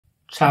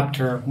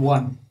Chapter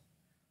 1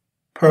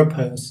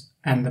 Purpose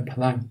and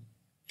Plan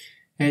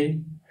A.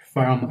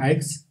 From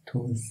X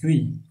to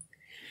Z.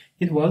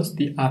 It was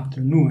the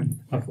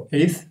afternoon of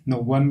 8th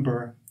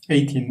November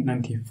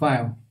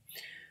 1895.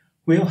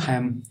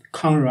 Wilhelm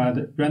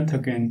Conrad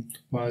Röntgen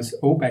was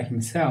all by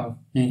himself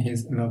in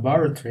his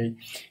laboratory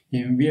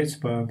in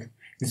Würzburg,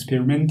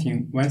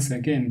 experimenting once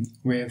again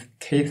with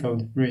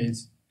cathode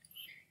rays.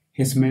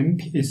 His main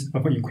piece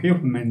of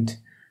equipment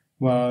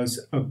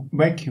was a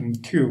vacuum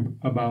tube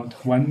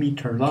about 1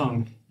 meter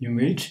long, in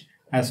which,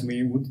 as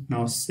we would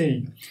now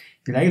say,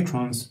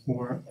 electrons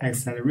were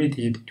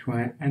accelerated to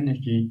an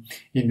energy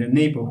in the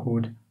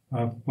neighborhood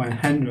of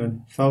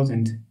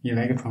 100,000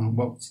 electron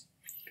volts.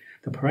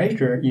 The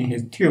pressure in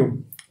his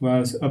tube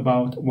was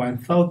about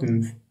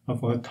 1/1000th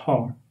of a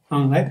torr.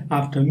 On that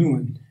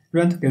afternoon,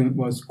 Röntgen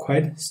was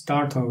quite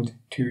startled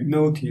to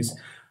notice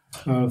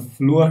a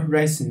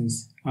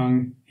fluorescence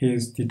on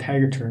his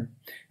detector,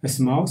 a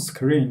small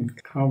screen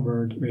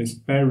covered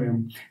with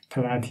barium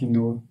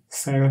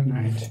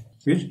platinocyanide,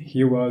 which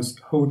he was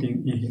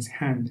holding in his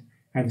hand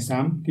at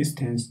some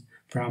distance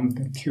from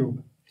the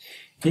tube.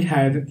 He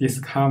had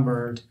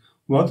discovered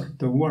what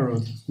the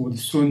world would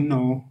soon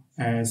know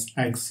as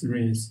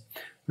X-rays,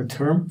 a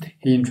term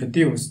he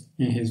introduced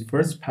in his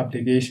first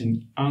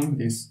publication on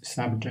this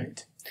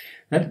subject.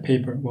 That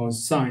paper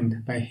was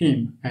signed by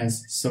him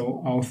as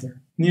sole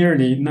author.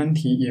 Nearly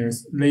 90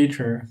 years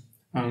later,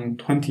 on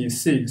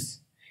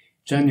 26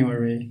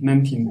 January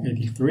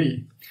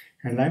 1983,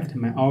 I left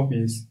my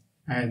office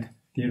at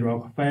the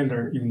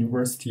Rockefeller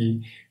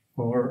University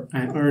for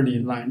an early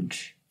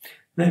lunch,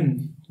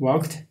 then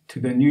walked to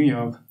the New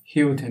York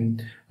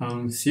Hilton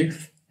on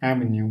 6th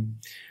Avenue,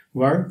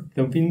 where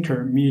the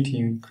winter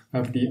meeting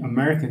of the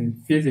American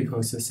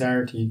Physical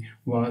Society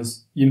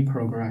was in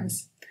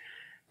progress.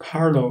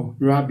 Carlo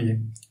Rabi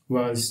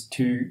was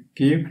to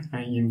give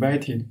an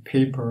invited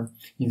paper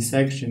in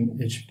section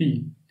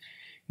HB.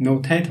 No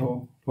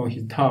title for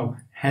his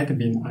talk had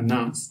been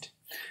announced,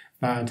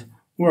 but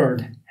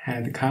word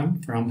had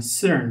come from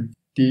CERN,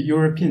 the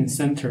European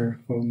Center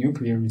for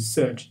Nuclear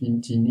Research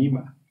in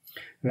Geneva,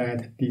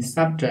 that the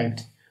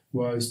subject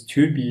was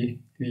to be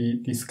the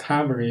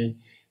discovery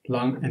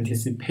long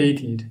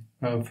anticipated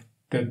of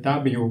the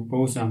W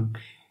boson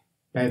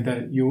by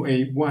the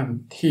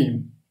UA1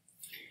 team.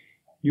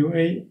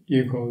 UA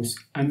equals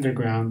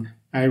underground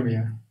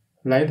area,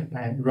 led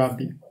by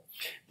Rabi.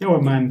 Never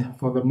mind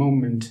for the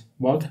moment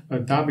what a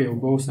W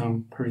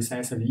boson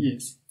precisely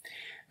is.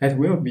 That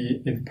will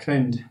be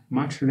explained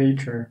much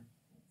later.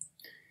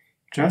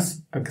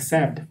 Just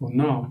accept for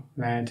now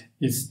that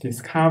its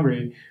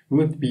discovery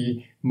would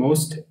be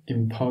most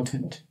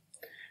important.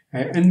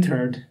 I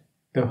entered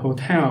the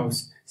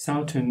hotel's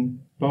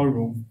Southern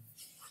Ballroom,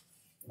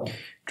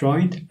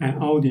 joined an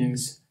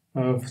audience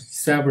of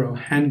several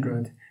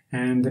hundred,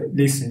 and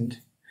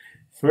listened.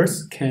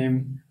 First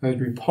came a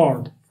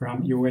report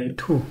from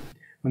UA2,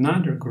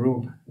 another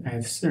group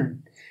at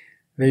CERN.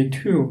 They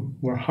too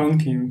were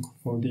hunting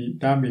for the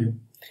W,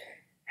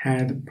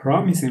 had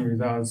promising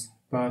results,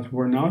 but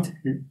were not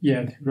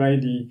yet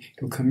ready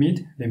to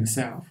commit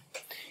themselves.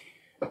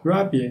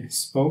 Rabi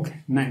spoke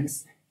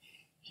next.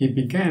 He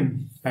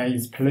began by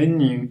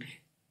explaining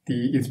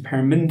the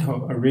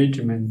experimental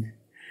arrangement.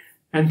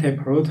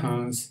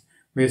 Antiprotons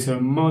with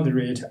a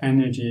moderate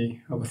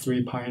energy of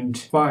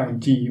 3.5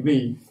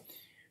 GeV.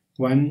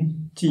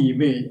 1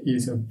 GeV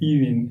is a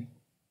billion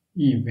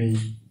eV,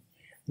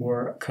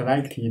 were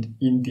collected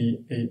in the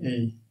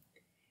AA,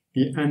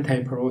 the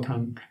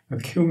antiproton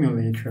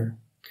accumulator.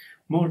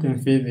 Modern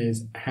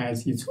physics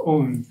has its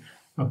own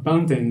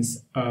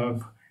abundance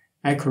of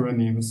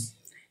acronyms.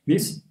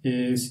 This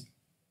is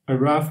a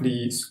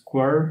roughly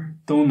square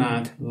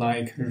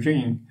donut-like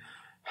ring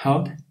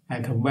held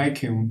at a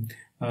vacuum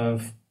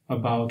of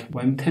about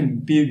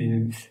 1/10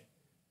 billionth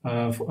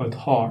of a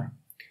torr.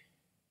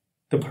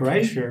 The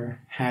pressure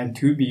had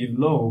to be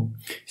low,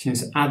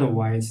 since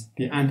otherwise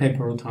the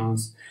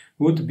antiprotons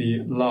would be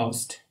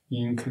lost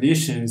in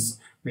collisions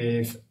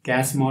with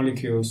gas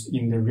molecules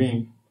in the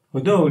ring.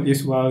 Although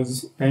this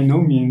was by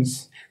no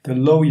means the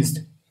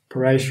lowest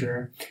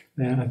pressure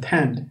then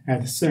attained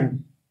at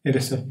CERN,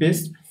 it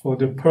sufficed for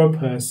the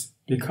purpose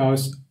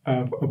because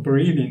of a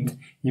brilliant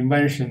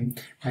invention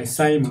by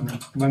Simon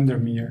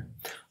Vandermeer,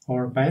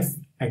 our best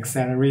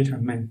accelerator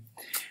man,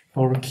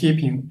 for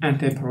keeping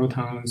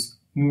antiprotons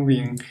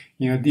moving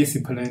in a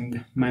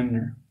disciplined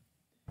manner.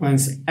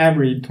 Once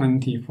every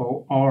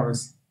 24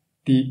 hours,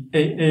 the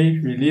AA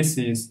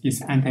releases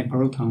its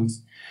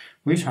antiprotons,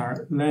 which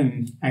are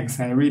then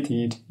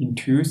accelerated in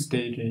 2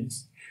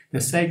 stages, the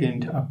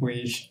second of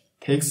which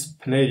takes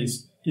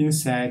place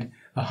inside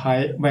a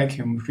high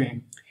vacuum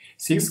ring,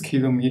 6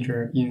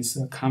 km in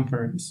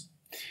circumference,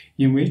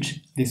 in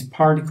which these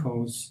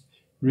particles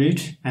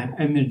reach an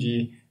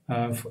energy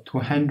of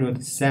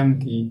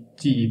 270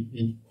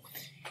 GeV.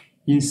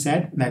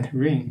 Inside that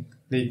ring,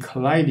 they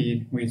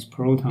collided with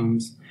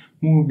protons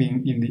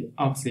moving in the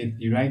opposite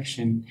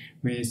direction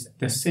with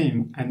the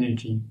same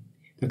energy.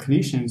 The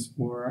collisions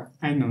were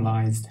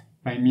analyzed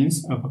by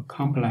means of a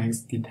complex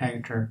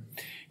detector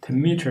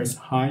 10 meters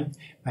high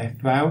by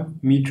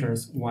 5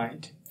 meters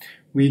wide,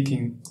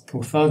 weighing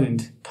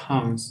 2,000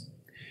 tons.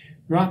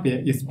 Rabia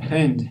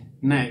explained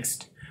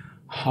next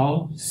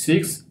how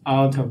 6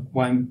 out of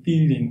 1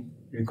 billion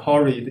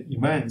recorded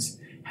events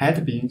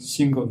had been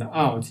singled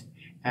out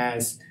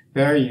as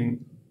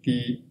bearing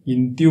the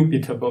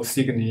indubitable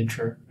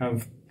signature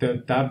of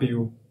the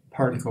W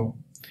particle.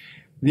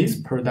 This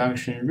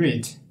production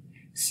rate,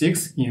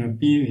 6 in a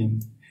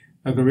billion,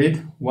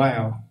 agreed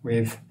well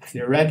with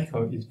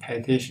theoretical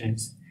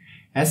expectations,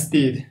 as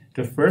did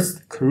the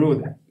first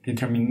crude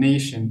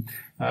determination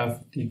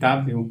of the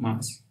W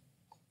mass.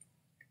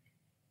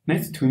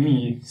 Next to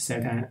me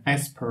sat an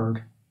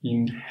expert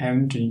in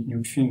heavy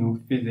neutrino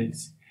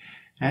physics.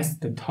 As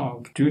the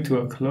talk drew to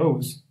a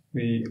close,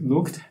 we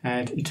looked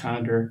at each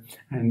other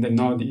and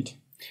nodded.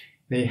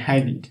 They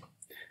had it.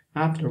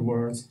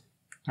 Afterwards,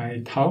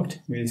 I talked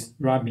with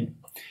Rabbi.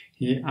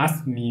 He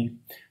asked me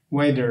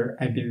whether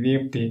I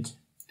believed it.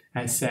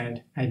 I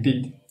said I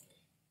did.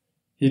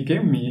 He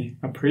gave me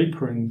a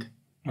preprint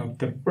of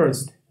the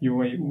first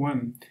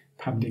UA1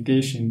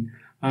 publication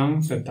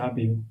on the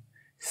W,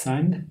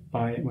 signed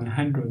by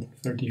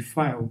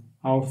 135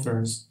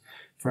 authors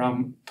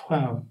from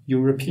 12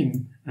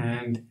 European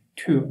and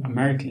 2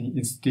 American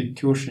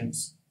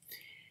institutions.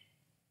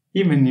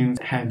 Evening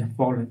had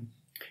fallen.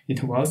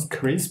 It was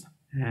crisp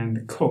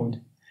and cold.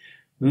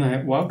 When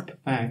I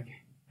walked back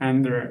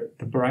under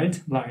the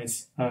bright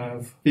lights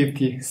of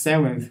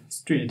 57th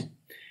Street,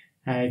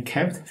 I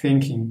kept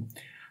thinking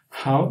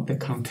how the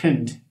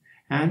content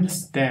and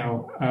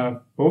style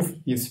of both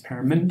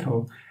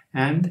experimental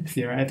and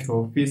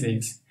theoretical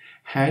physics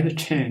had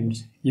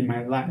changed in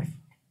my life.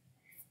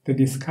 The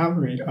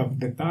discovery of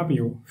the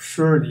W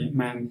surely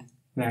meant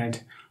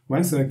that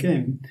once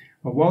again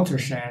a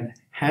watershed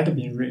had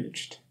been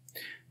reached.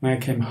 When I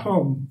came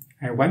home,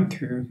 I went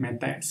to my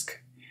desk,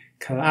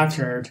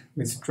 cluttered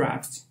with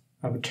drafts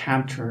of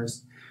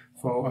chapters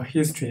for a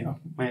history of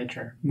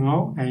matter.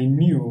 Now I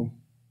knew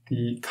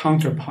the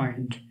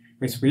counterpoint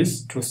with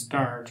which to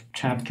start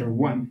chapter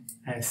 1.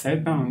 I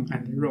sat down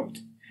and wrote.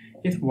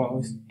 It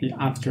was the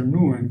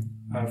afternoon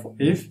of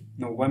 8th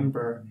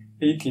November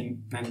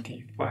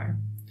 1895.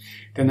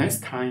 The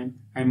next time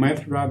I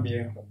met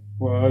Rabia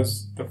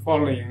was the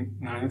following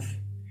 9th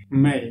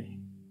May.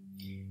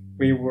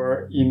 We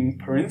were in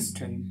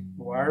Princeton,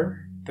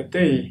 where the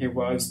day he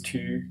was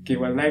to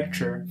give a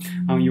lecture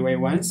on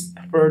UA1's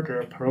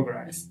further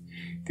progress.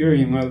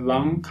 During a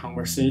long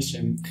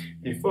conversation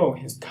before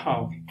his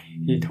talk,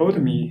 he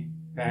told me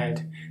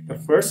that the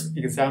first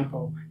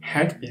example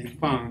had been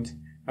found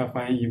of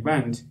an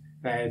event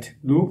that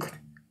looked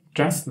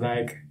just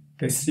like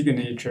the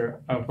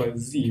signature of a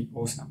Z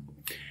boson.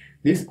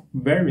 This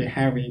very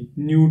heavy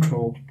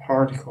neutral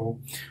particle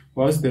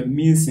was the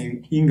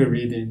missing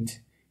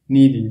ingredient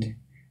needed,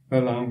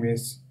 along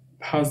with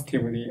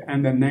positively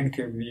and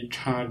negatively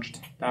charged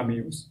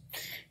W's,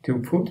 to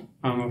put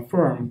on a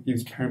firm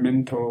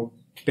experimental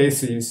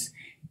basis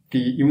the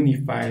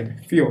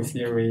unified field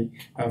theory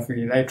of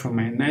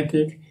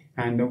electromagnetic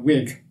and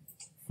weak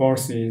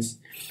forces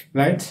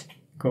that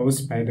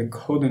goes by the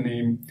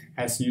codename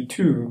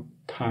SU2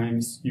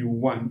 times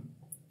U1.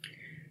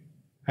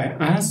 I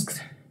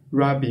asked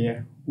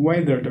Rabia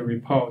whether the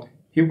report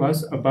he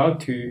was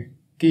about to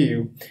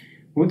give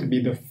would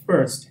be the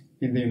first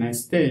in the United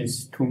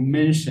States to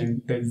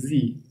mention the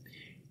Z.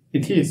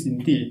 It is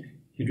indeed,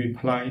 he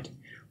replied.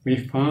 We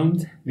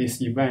found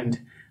this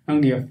event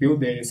only a few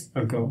days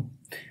ago.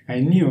 I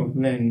knew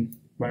then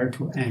where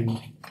to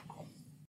end.